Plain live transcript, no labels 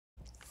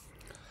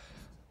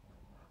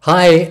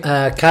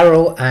Hi,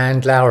 Carol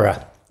and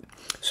Laura.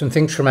 Some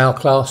things from our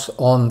class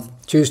on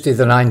Tuesday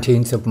the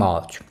 19th of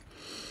March.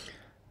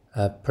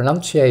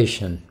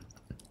 Pronunciation.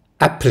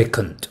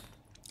 Applicant.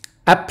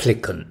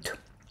 Applicant.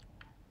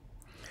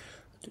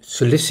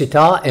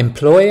 Solicitar,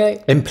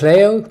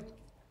 empleo.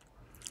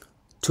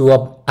 To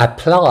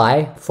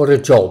apply for a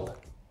job.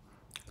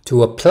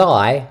 To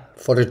apply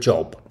for a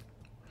job.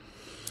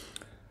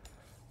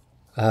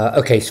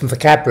 Okay, some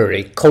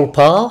vocabulary.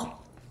 Culpar.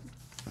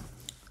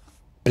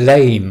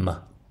 Blame.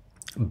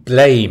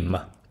 Blame.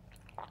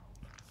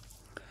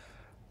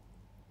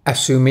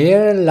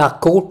 Asumir la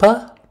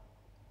culpa.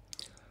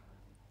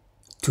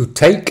 To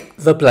take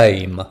the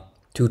blame.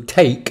 To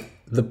take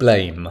the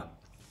blame.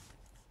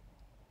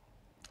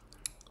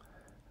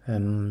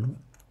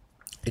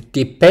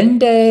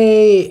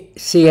 Depende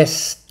si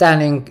estás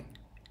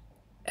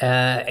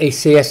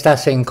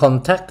en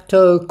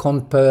contacto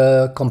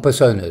con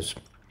personas.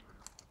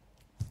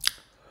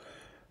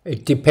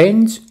 It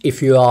depends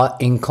if you are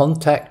in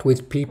contact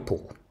with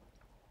people.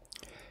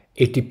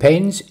 It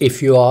depends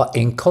if you are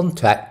in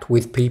contact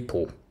with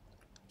people.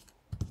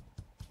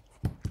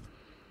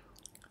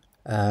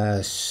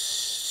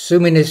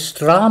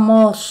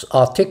 Suministramos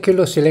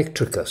artículos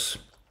eléctricos.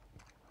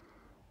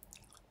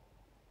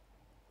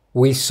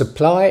 We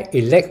supply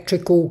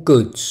electrical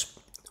goods.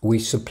 We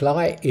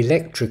supply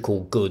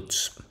electrical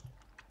goods.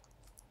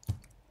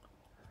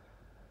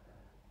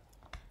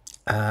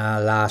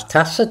 La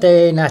tasa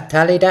de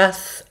natalidad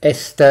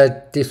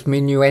está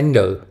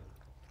disminuyendo.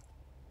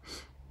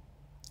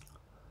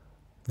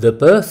 The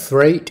birth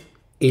rate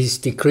is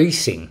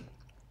decreasing.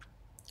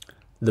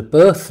 The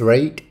birth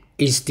rate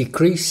is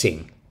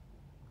decreasing.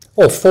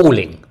 Or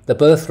falling. The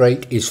birth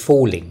rate is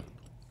falling.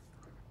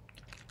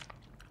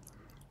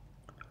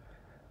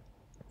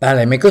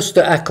 Vale, me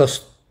gusta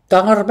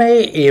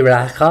acostarme y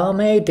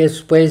relajarme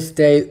después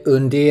de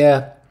un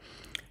día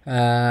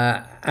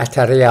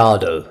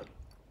atareado.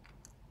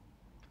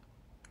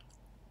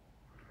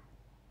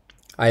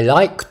 I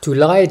like to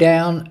lie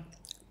down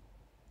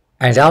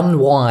and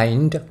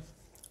unwind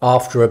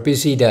after a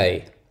busy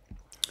day.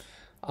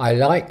 I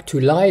like to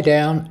lie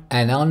down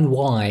and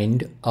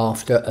unwind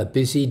after a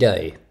busy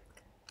day.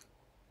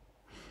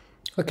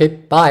 Okay,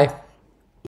 bye.